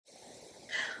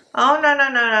Oh, no, no,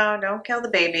 no, no. Don't kill the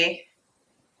baby.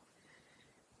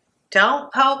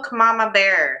 Don't poke Mama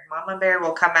Bear. Mama Bear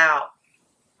will come out.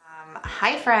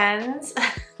 Hi, friends.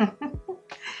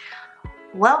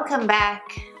 Welcome back.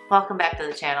 Welcome back to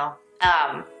the channel.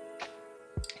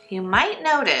 You might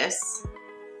notice,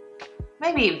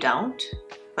 maybe you don't,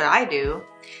 but I do.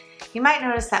 You might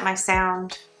notice that my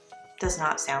sound does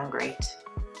not sound great.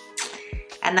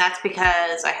 And that's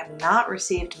because I have not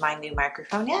received my new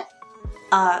microphone yet.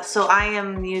 So I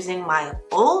am using my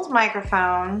old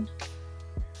microphone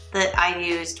that I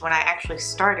used when I actually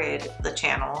started the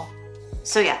channel.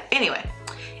 So yeah, anyway,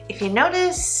 if you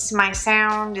notice my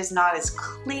sound is not as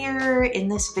clear in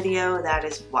this video, that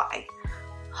is why.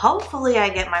 Hopefully I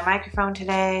get my microphone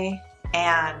today,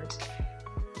 and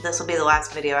this will be the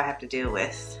last video I have to do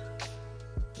with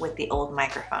the old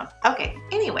microphone. Okay,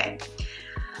 anyway,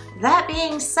 that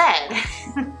being said,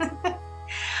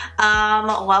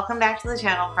 welcome back to the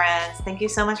channel, friends. Thank you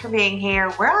so much for being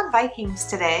here. We're on Vikings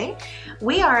today.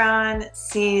 We are on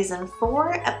season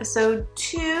 4, episode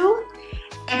 2,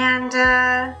 and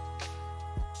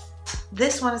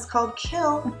this one is called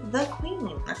Kill the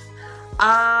Queen.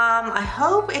 I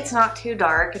hope it's not too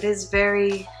dark. It is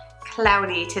very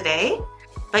cloudy today.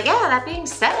 But yeah, that being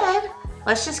said,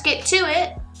 let's just get to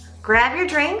it. Grab your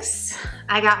drinks.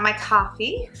 I got my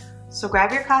coffee. So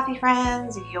grab your coffee,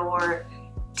 friends, your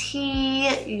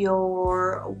tea,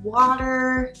 your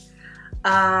water,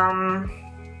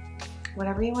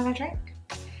 whatever you want to drink.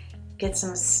 Get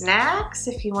some snacks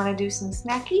if you want to do some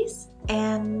snackies.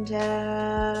 And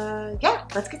yeah,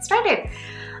 let's get started.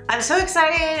 I'm so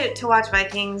excited to watch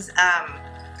Vikings.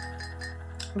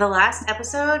 The last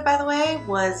episode, by the way,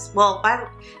 was, well,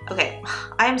 okay,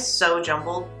 I'm so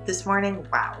jumbled this morning.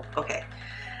 Wow, okay.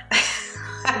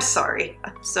 I'm sorry.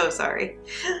 I'm so sorry.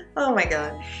 Oh my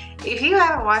god. If you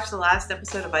haven't watched the last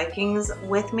episode of Vikings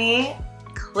with me,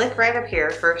 click right up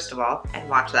here, first of all, and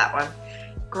watch that one.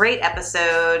 Great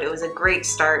episode. It was a great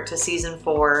start to season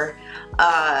 4.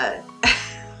 I'm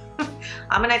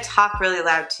gonna talk really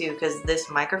loud too, because this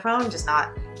microphone does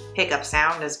not pick up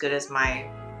sound as good as my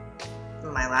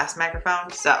last microphone,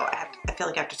 so I feel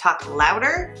like I have to talk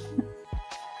louder.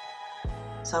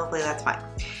 So hopefully that's fine.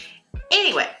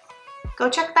 Anyway, go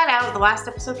check that out. The last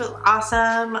episode was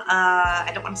awesome. I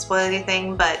don't want to spoil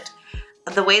anything, but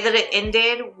the way that it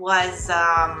ended was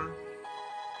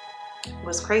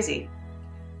crazy.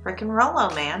 Frickin'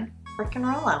 Rolo, man. Frickin'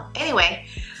 Rolo. Anyway,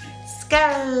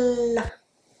 Skull.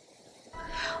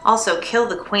 Also, kill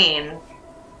the queen.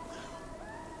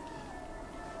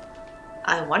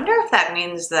 I wonder if that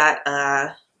means that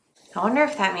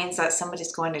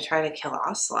somebody's going to try to kill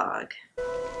Aslog.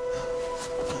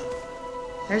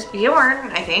 There's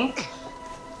Bjorn, I think.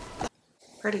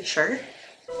 Pretty sure.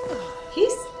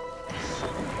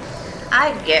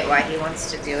 I get why he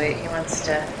wants to do it. He wants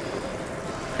to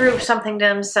prove something to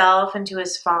himself and to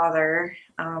his father,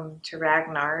 to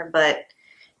Ragnar, but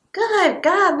good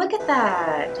God, look at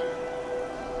that.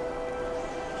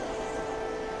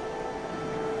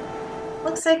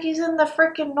 Looks like he's in the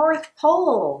frickin' North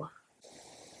Pole.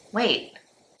 Wait,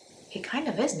 he kind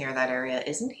of is near that area,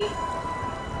 isn't he?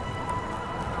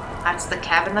 That's the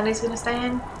cabin that he's gonna stay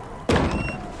in?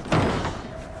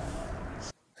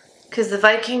 Because the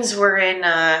Vikings were in,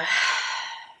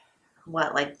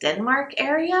 what, like Denmark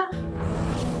area?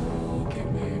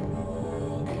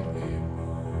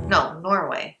 No,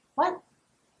 Norway. What?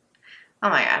 Oh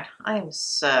my god, I am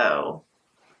so...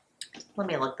 Let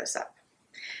me look this up.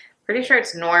 Pretty sure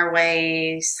it's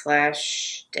Norway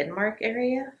 / Denmark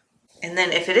area. And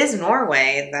then if it is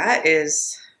Norway, that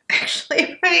is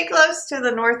actually pretty close to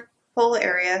the North Pole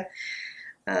area.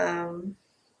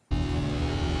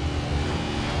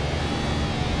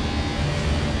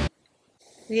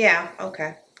 Yeah,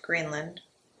 okay. Greenland.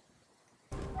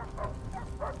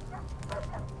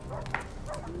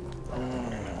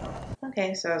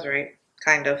 Okay, so I was right.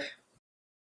 Kind of.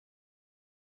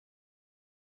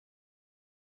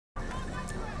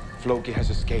 Floki has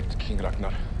escaped, King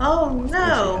Ragnar. Oh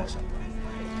no!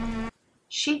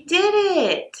 She did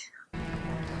it!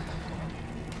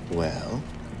 Well,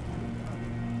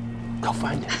 go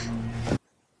find him.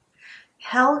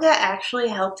 Helga actually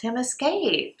helped him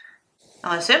escape.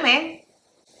 I'm assuming.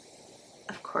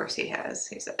 Of course he has,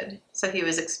 he said. So he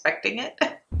was expecting it.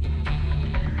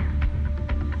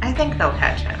 I think they'll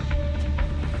catch him.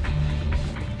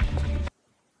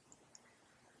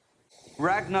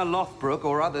 Ragnar Lothbrok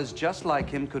or others just like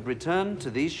him could return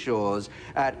to these shores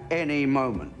at any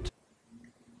moment.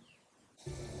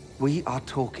 We are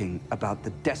talking about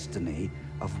the destiny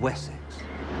of Wessex.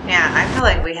 Yeah, I feel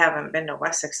like we haven't been to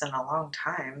Wessex in a long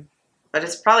time. but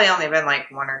it's probably only been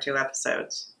like 1 or 2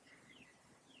 episodes.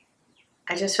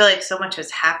 I just feel like so much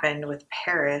has happened with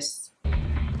Paris.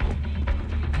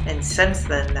 And since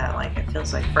then, that like it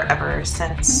feels like forever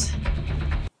since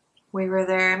we were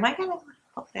there. Am I gonna?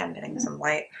 Hopefully, I'm getting some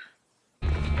light.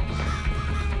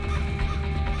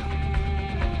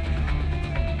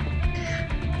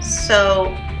 So,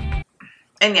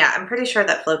 and yeah, I'm pretty sure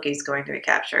that Floki's going to be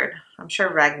captured. I'm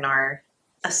sure Ragnar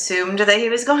assumed that he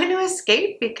was going to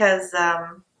escape because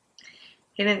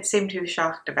he didn't seem too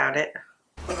shocked about it.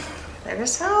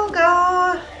 There's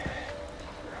Helga.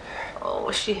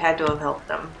 Oh, she had to have helped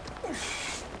them.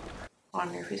 I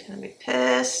wonder if he's gonna be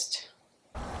pissed.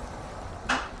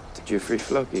 Did you free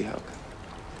Floki, Helga?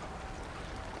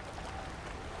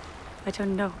 I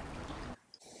don't know.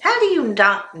 How do you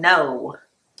not know?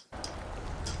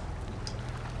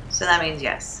 So that means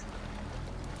yes.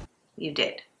 You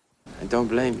did. I don't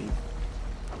blame you.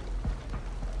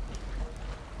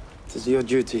 It is your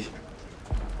duty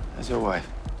as a wife.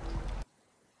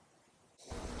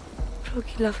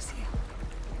 Floki loves you.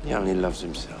 He only loves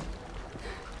himself.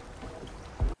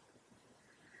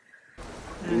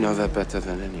 You know that better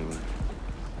than anyone.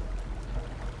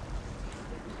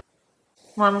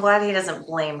 Well, I'm glad he doesn't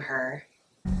blame her.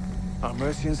 Our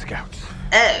Mercian scouts.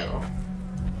 Oh.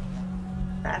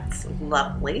 That's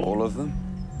lovely. All of them?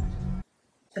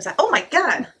 Is that, oh my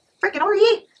god! Freaking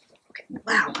RE! Okay,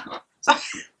 wow.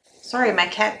 Sorry, my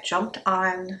cat jumped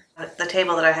on the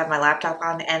table that I have my laptop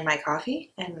on and my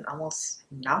coffee and almost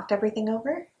knocked everything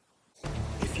over.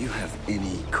 If you have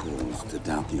any cause to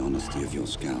doubt the honesty of your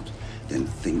scout, then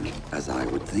think as I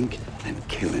would think and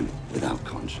kill him without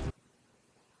conscience.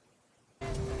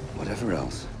 Whatever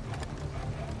else,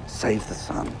 save the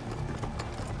sun.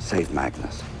 Save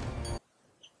Magnus.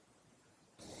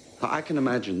 I can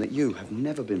imagine that you have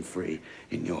never been free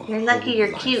in your You're lucky whole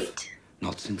you're life. cute.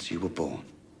 Not since you were born.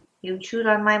 You chewed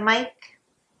on my mic?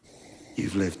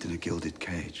 You've lived in a gilded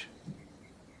cage.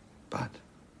 But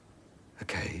a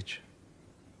cage,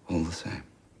 all the same.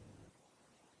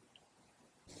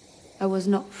 I was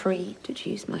not free to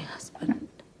choose my husband.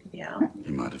 Yeah.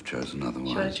 You might have chosen She would have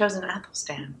otherwise. chosen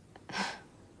Athelstan.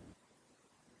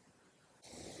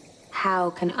 How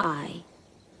can I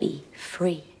be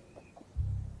free?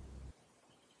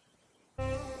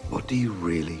 What do you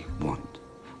really want?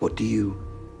 What do you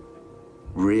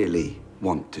really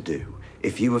want to do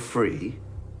if you were free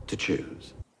to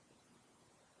choose?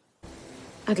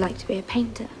 I'd like to be a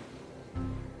painter.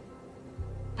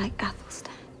 Like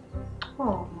Athelstan.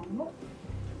 Oh.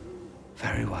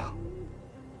 Very well.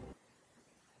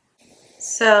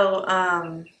 So,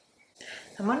 I'm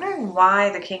wondering why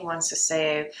the king wants to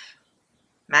save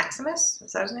Maximus?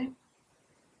 Is that his name?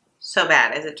 So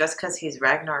bad. Is it just because he's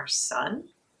Ragnar's son?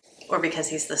 Or because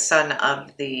he's the son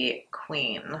of the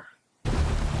queen?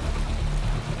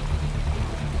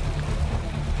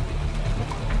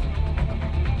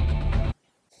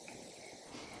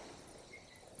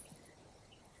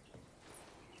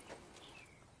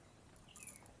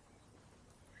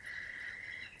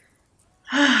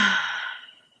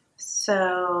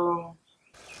 So,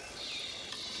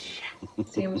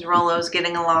 seems Rollo's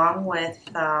getting along with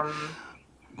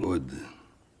Good.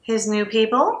 his new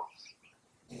people.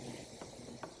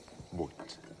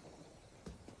 What?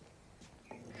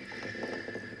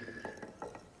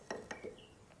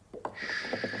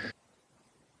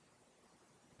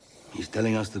 He's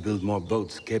telling us to build more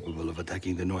boats capable of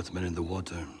attacking the Northmen in the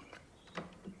water.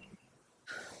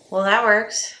 Well, that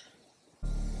works.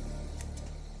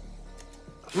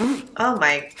 Oh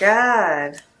my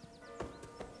god.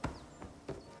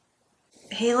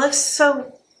 He looks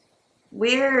so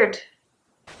weird.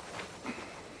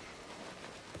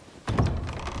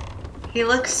 He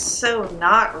looks so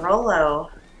not Rollo.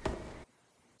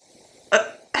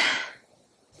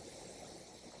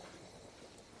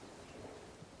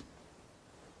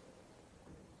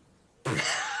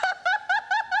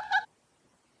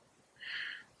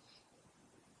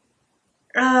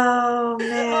 Oh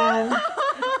man.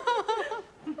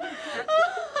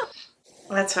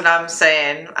 That's what I'm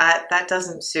saying. That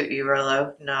doesn't suit you,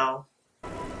 Rollo. No.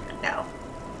 No.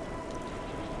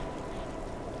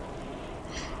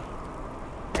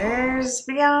 There's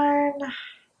Bjorn.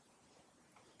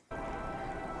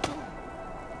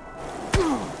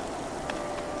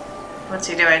 What's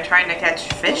he doing? Trying to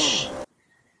catch fish?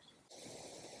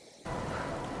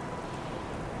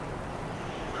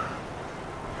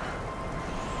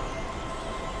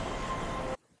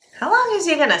 How long is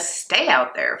he gonna stay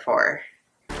out there for?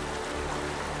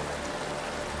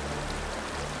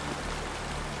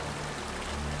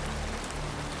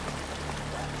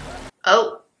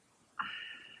 Oh.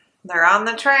 They're on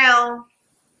the trail.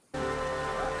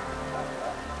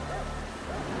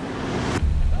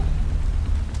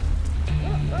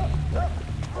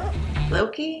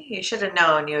 Loki? You should have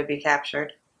known you would be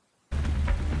captured.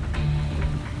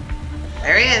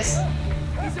 There he is.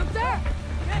 He's up there!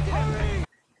 Hurry!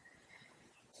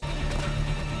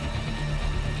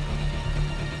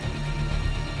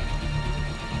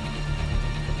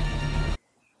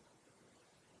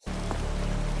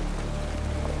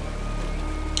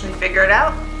 We figure it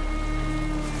out.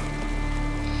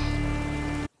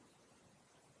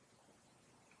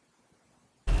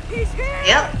 He's here!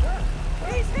 Yep.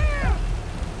 He's here!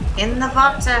 In the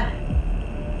water.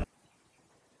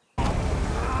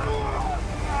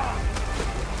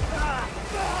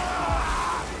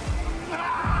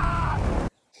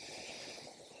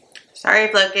 Sorry,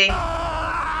 Floki.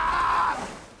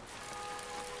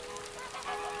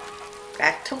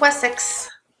 Back to Wessex.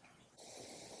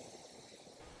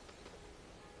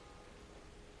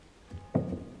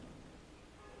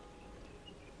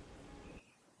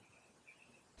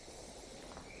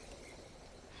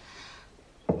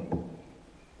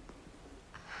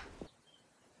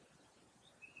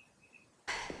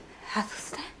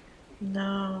 Athelstan?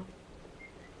 No.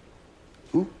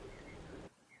 Who?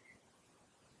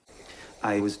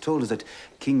 I was told that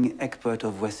King Egbert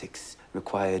of Wessex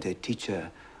required a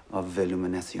teacher of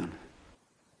illumination.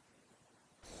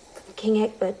 King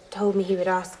Egbert told me he would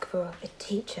ask for a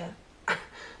teacher. I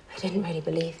didn't really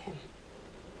believe him.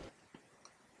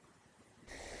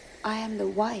 I am the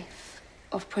wife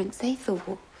of Prince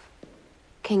Aethelwulf,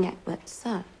 King Egbert's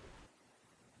son.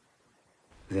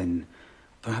 Then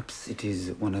perhaps it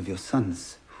is one of your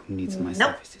sons who needs my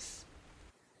Nope. services.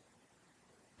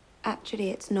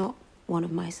 Actually, it's not one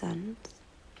of my sons.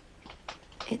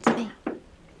 It's me.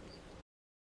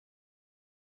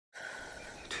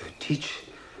 To teach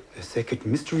the sacred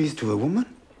mysteries to a woman?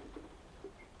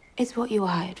 It's what you were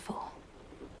hired for.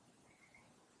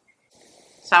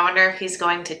 So I wonder if he's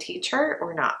going to teach her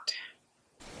or not.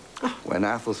 When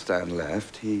Athelstan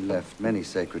left, he left many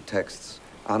sacred texts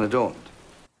unadorned.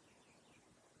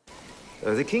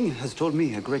 The king has told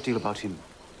me a great deal about him.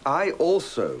 I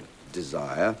also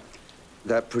desire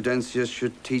that Prudentius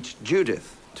should teach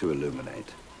Judith to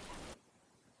illuminate.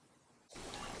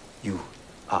 You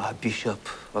are a bishop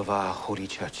of our holy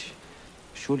church.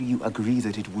 Surely you agree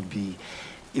that it would be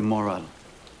immoral.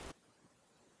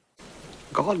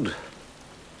 God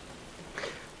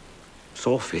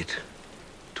saw fit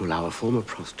to allow a former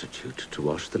prostitute to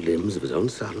wash the limbs of his own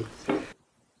son,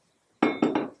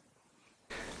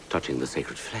 touching the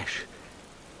sacred flesh.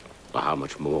 Well, how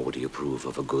much more would he approve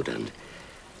of a good and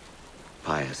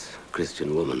pious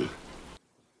Christian woman?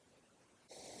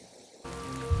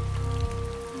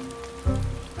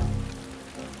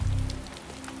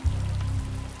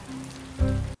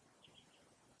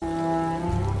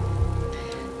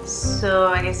 So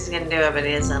I guess he's gonna do it, but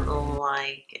he doesn't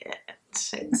like it,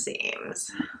 it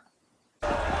seems.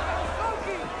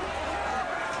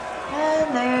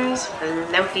 And there's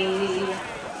Floki.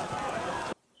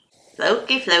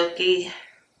 Floki, Floki.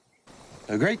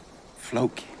 The great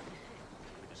Floki.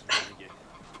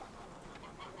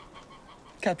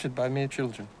 Captured by mere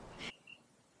children.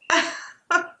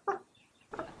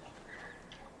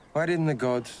 Why didn't the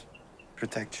gods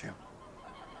protect you?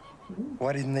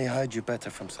 Why didn't they hide you better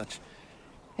from such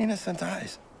innocent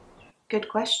eyes? Good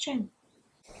question.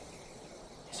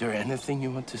 Is there anything you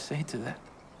want to say to that?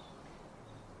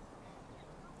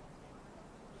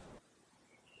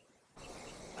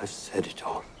 I've said it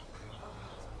all.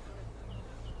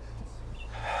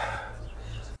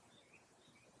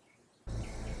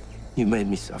 You made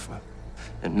me suffer,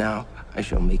 and now I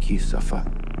shall make you suffer.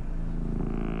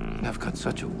 And I've got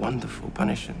such a wonderful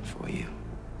punishment for you.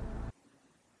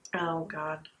 Oh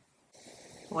God.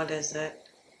 What is it?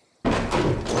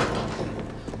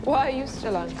 Why are you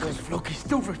still angry? Because Floki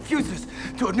still refuses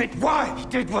to admit why he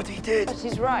did what he did. But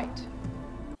he's right.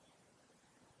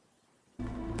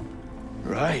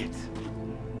 Right.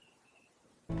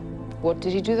 What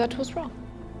did he do that was wrong?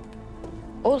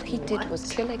 All he did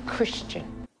was kill a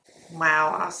Christian.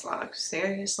 Wow, Aslak,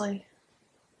 seriously?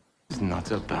 It's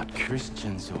not about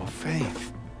Christians or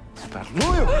faith. It's about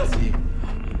loyalty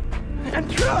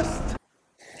and trust.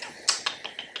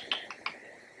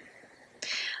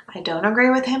 I don't agree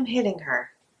with him hitting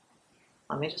her.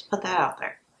 Let me just put that out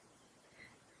there.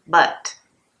 But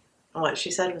what she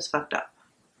said was fucked up.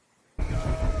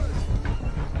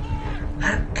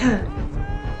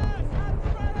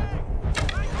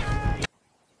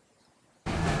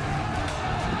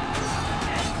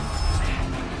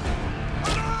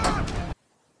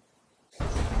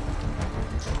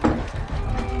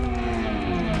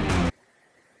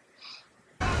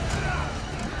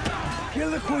 Kill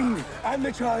the queen and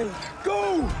the child.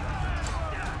 Go!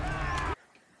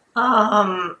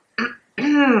 I'm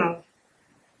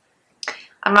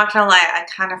not gonna lie, I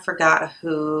kind of forgot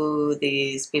who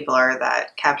these people are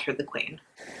that captured the queen.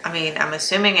 I mean, I'm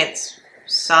assuming it's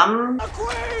some...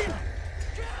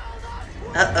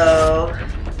 Uh-oh.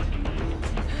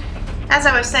 As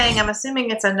I was saying, I'm assuming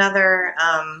it's another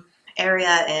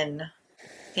area in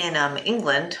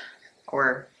England,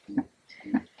 or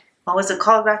what was it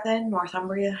called back then?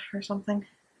 Northumbria or something?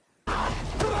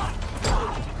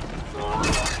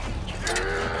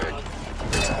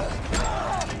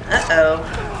 Uh-oh.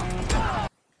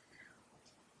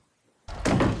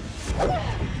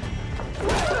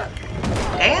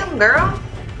 Damn, girl.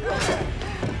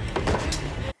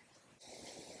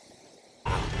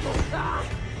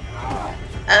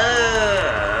 Ow.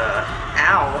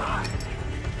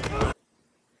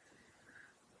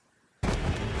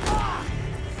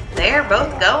 They're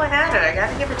both going at it. I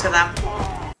gotta give it to them.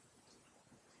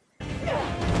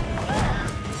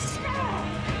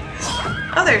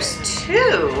 Oh, there's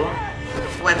 2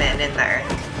 women in there.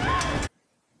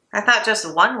 I thought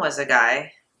just one was a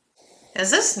guy. Is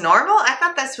this normal? I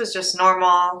thought this was just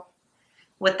normal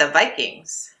with the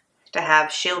Vikings to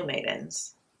have shield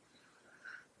maidens.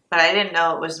 But I didn't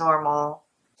know it was normal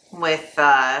with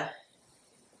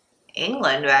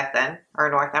England back then,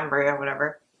 or Northumbria,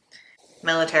 whatever.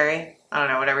 Military, I don't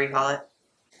know, whatever you call it.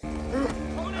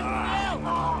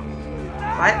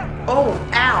 What? Oh,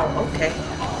 ow, okay.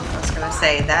 I was gonna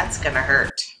say, that's gonna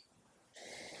hurt.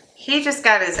 He just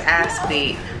got his ass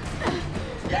beat.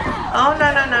 Oh,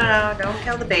 no, no, no, no, don't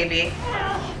kill the baby.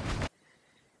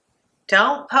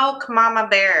 Don't poke Mama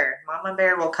Bear. Mama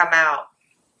Bear will come out.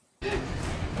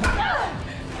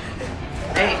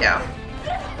 There you go.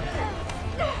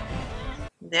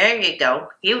 There you go.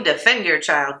 You defend your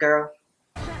child, girl.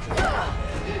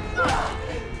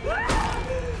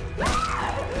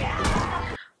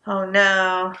 Oh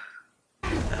no.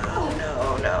 Oh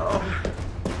no, no.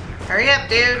 Hurry up,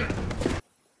 dude.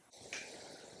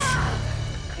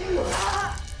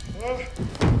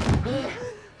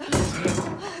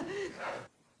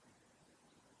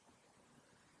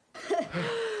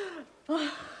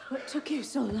 What took you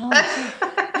so long?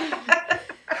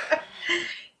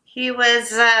 He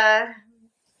was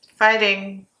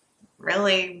fighting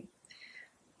really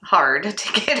hard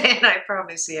to get in, I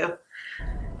promise you.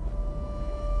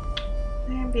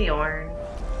 There, Bjorn.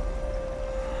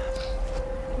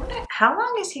 How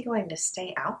long is he going to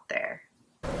stay out there?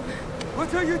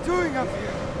 What are you doing up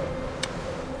here?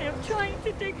 I am trying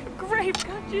to dig a grave,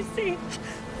 can't you see?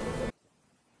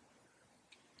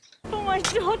 For my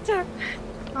daughter.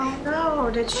 Oh no,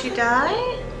 did she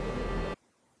die?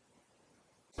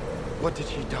 What did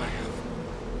she die of?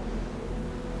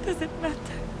 Does it matter?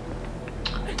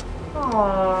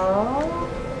 Aww.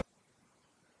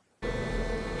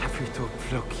 Have you told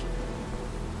Floki?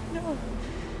 No.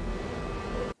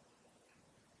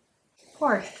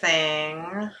 Poor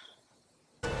thing.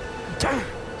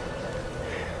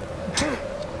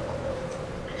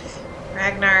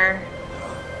 Ragnar.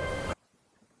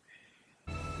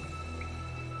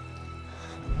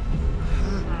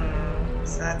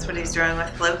 So that's what he's doing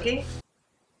with Loki?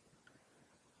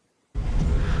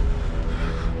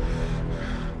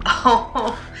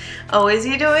 Oh, is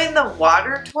he doing the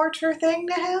water torture thing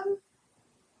to him?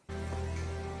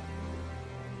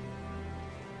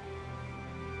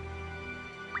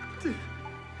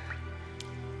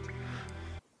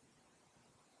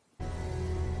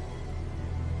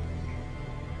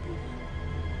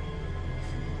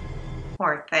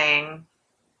 Poor thing.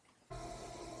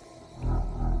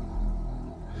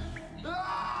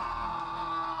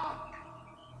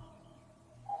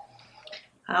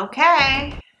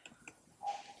 Okay.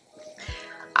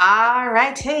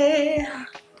 Alrighty.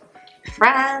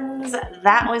 Friends,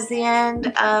 that was the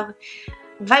end of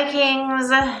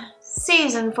Vikings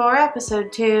Season 4,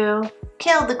 Episode 2,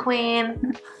 Kill the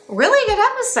Queen. Really good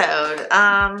episode.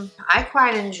 I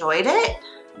quite enjoyed it.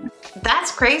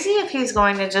 That's crazy if he's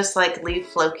going to just like leave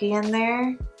Floki in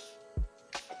there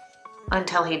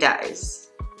until he dies.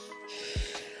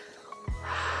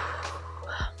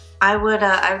 I would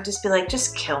just be like,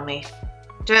 just kill me.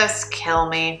 Just kill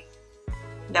me.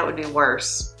 That would be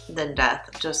worse than death.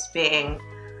 Just being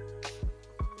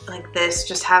like this,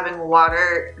 just having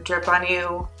water drip on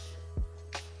you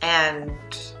and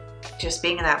just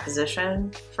being in that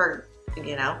position for,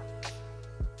 you know,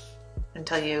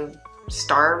 until you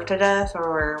starve to death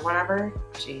or whatever.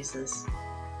 Jesus.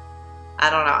 I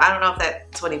don't know. I don't know if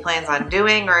that's what he plans on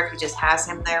doing or if he just has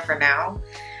him there for now.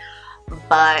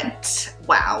 But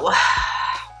wow.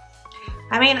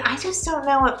 I mean, I just don't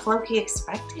know what Floki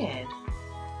expected.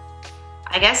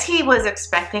 I guess he was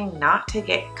expecting not to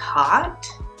get caught.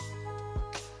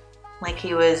 Like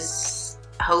he was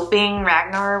hoping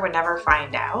Ragnar would never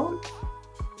find out.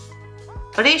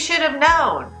 But he should have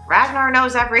known. Ragnar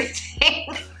knows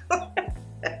everything.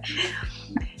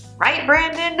 Right,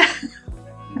 Brandon?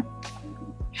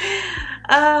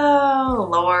 Oh,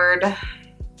 Lord.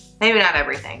 Maybe not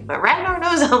everything, but Ragnar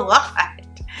knows a lot.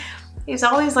 He's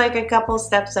always like a couple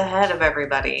steps ahead of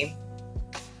everybody.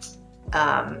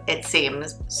 It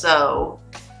seems. So,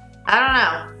 I don't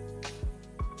know.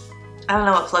 I don't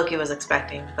know what Floki was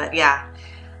expecting, but yeah,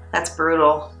 that's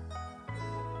brutal.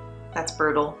 That's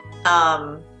brutal.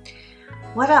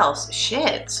 What else?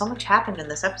 Shit, so much happened in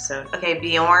this episode. Okay,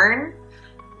 Bjorn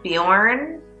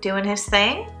doing his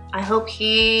thing. I hope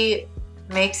he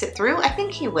makes it through. I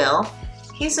think he will.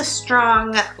 He's a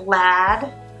strong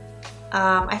lad.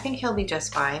 I think he'll be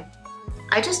just fine.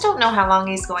 I just don't know how long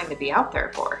he's going to be out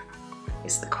there for,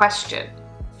 is the question.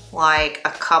 Like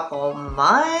a couple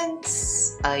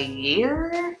months? A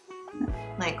year?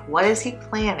 Like, what is he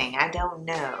planning? I don't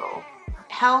know.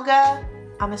 Helga,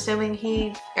 I'm assuming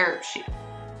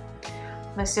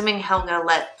I'm assuming Helga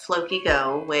let Floki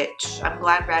go, which I'm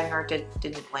glad Ragnar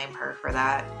didn't blame her for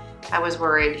that. I was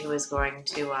worried he was going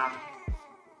to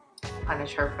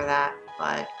punish her for that,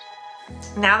 but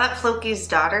now that Floki's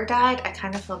daughter died, I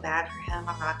kind of feel bad for him,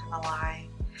 I'm not gonna lie.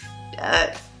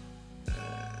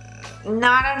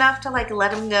 Not enough to like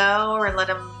let him go or let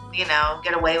him, you know,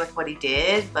 get away with what he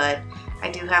did, but I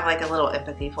do have like a little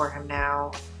empathy for him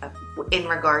now in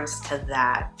regards to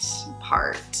that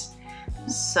part.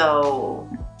 So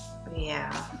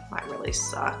yeah, that really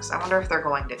sucks. I wonder if they're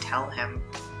going to tell him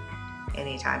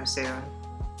anytime soon.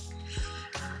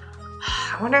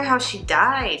 I wonder how she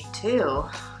died too.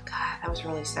 God, that was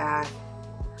really sad.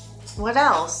 What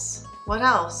else? What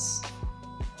else?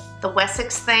 The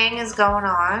Wessex thing is going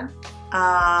on.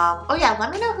 Oh yeah, let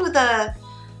me know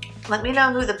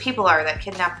who the people are that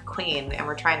kidnapped the queen and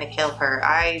were trying to kill her.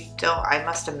 I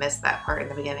must have missed that part in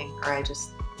the beginning, or I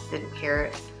just didn't hear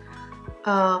it.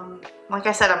 Like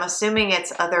I said, I'm assuming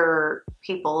it's other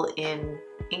people in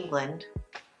England,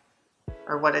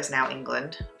 or what is now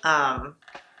England.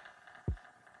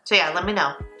 So yeah, let me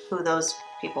know who those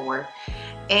people were.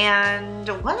 And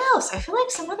what else? I feel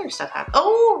like some other stuff happened.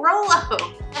 Oh, Rollo!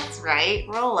 That's right,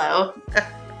 Rollo.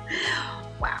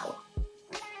 Wow.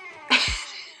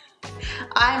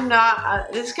 I'm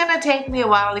not, it's gonna take me a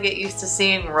while to get used to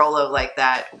seeing Rollo like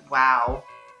that. Wow.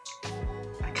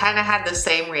 I kind of had the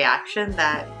same reaction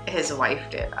that his wife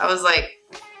did. I was like,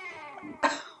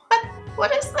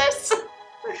 what is this?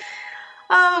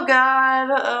 Oh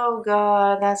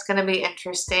God, that's gonna be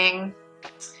interesting.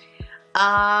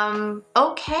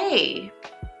 Okay,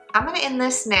 I'm gonna end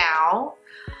this now.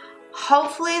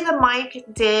 Hopefully the mic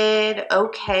did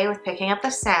okay with picking up the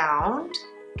sound.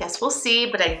 Guess we'll see,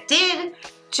 but I did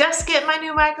just get my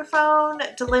new microphone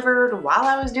delivered while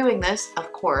I was doing this,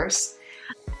 of course.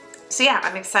 So yeah,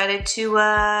 I'm excited to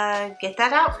get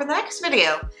that out for the next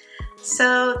video.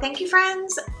 So thank you,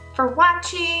 friends, for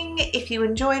watching. If you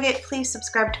enjoyed it, please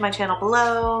subscribe to my channel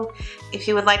below. If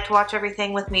you would like to watch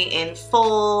everything with me in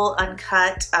full,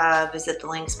 uncut, visit the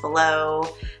links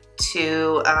below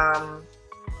to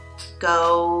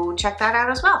go check that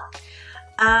out as well.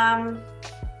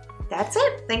 That's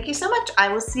it. Thank you so much. I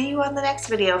will see you on the next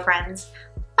video, friends.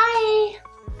 Bye.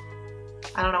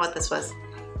 I don't know what this was.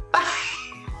 Bye.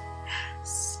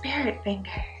 Spirit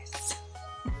fingers.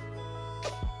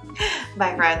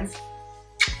 Bye, friends.